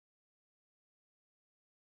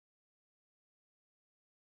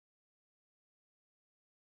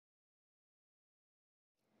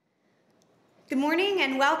Good morning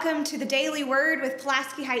and welcome to the Daily Word with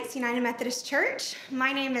Pulaski Heights United Methodist Church.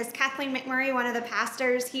 My name is Kathleen McMurray, one of the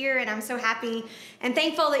pastors here, and I'm so happy and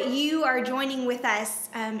thankful that you are joining with us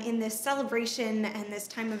in this celebration and this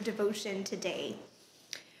time of devotion today.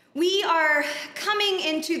 We are coming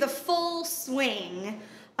into the full swing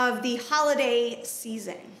of the holiday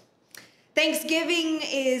season. Thanksgiving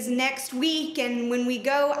is next week, and when we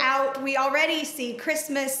go out, we already see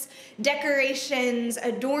Christmas decorations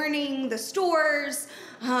adorning the stores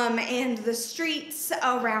and the streets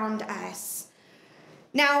around us.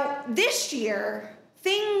 Now, this year,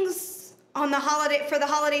 things for the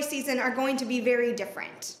holiday season are going to be very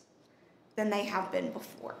different than they have been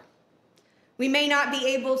before. We may not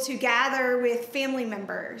be able to gather with family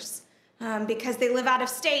members because they live out of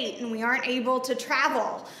state and we aren't able to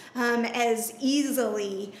travel as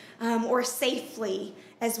easily or safely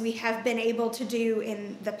as we have been able to do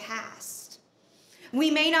in the past.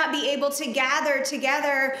 We may not be able to gather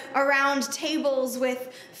together around tables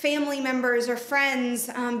with family members or friends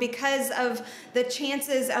because of the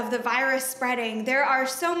chances of the virus spreading. There are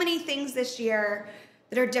so many things this year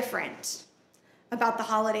that are different about the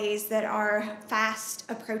holidays that are fast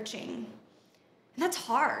approaching. And that's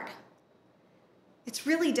hard. It's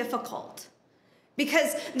really difficult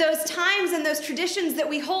because those times and those traditions that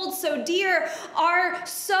we hold so dear are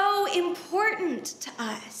so important to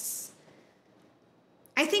us.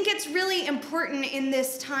 I think it's really important in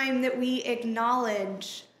this time that we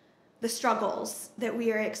acknowledge the struggles that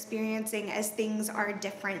we are experiencing as things are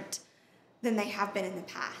different than they have been in the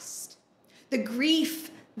past. The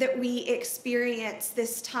grief that we experience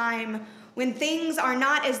this time when things are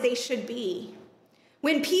not as they should be.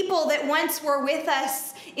 When people that once were with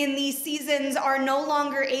us in these seasons are no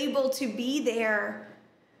longer able to be there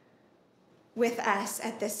with us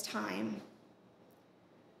at this time.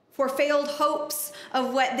 For failed hopes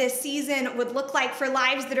of what this season would look like for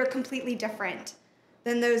lives that are completely different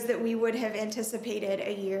than those that we would have anticipated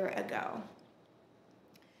a year ago.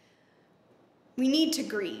 We need to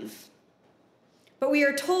grieve. But we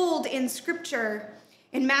are told in Scripture,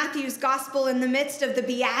 in Matthew's Gospel, in the midst of the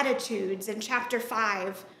Beatitudes in chapter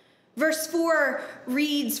 5, verse 4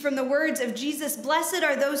 reads from the words of Jesus, "Blessed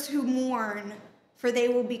are those who mourn, for they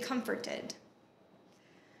will be comforted."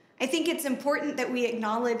 I think it's important that we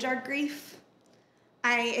acknowledge our grief.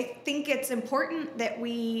 I think it's important that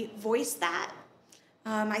we voice that.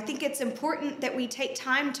 I think it's important that we take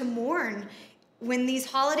time to mourn when these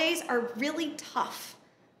holidays are really tough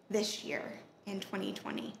this year in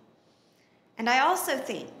 2020. And I also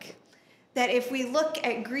think that if we look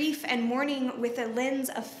at grief and mourning with a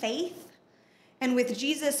lens of faith and with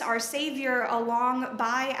Jesus, our Savior, along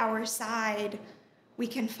by our side, we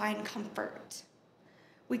can find comfort.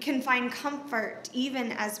 We can find comfort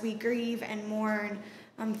even as we grieve and mourn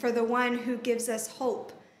for the one who gives us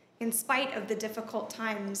hope in spite of the difficult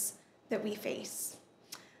times that we face.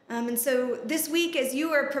 And so this week, as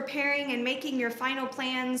you are preparing and making your final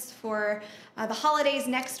plans for the holidays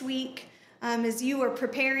next week, as you are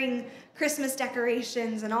preparing Christmas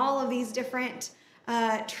decorations and all of these different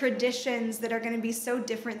traditions that are going to be so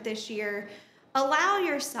different this year, allow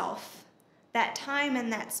yourself that time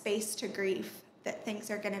and that space to grieve that things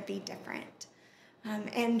are going to be different.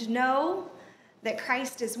 And know that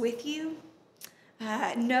Christ is with you.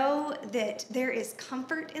 Know that there is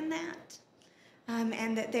comfort in that,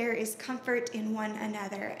 and that there is comfort in one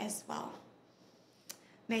another as well.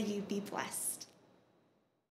 May you be blessed.